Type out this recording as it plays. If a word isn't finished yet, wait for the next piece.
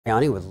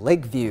County with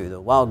Lakeview,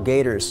 the Wild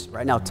Gators,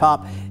 right now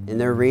top in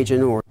their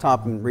region or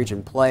top in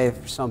region play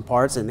for some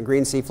parts. And the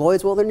Green Sea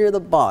Floyds, well, they're near the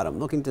bottom,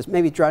 looking to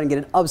maybe try to get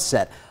an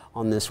upset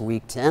on this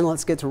week 10.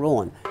 Let's get to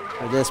rolling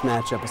for this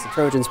matchup as the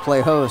Trojans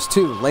play host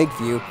to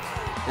Lakeview.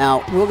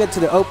 Now, we'll get to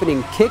the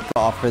opening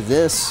kickoff for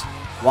this.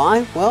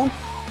 Why? Well,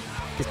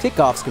 the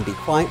kickoffs can be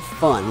quite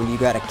fun when you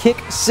got a kick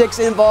six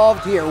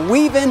involved here,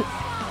 weaving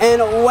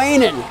and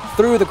waning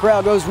through the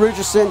crowd goes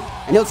Richardson,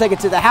 and he'll take it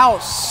to the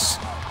house.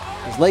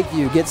 As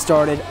Lakeview gets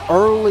started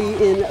early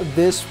in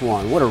this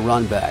one. What a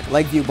run back.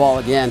 Lakeview ball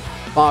again.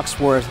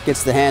 Foxworth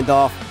gets the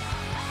handoff.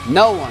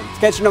 No one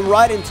catching them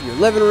right into your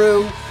living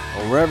room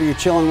or wherever you're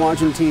chilling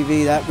watching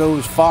TV. That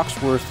goes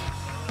Foxworth.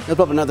 He'll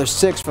put up another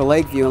 6 for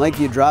Lakeview, and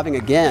Lakeview driving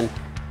again.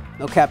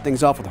 They'll cap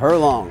things off with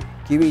Herlong.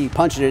 QE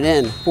punching it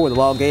in for the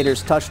Wild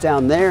Gators.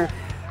 Touchdown there.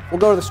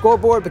 We'll go to the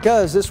scoreboard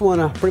because this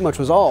one pretty much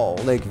was all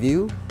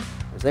Lakeview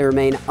as they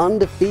remain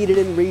undefeated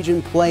in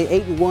region play,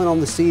 8-1 on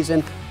the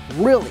season.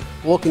 Really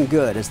looking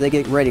good as they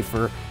get ready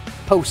for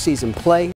postseason play.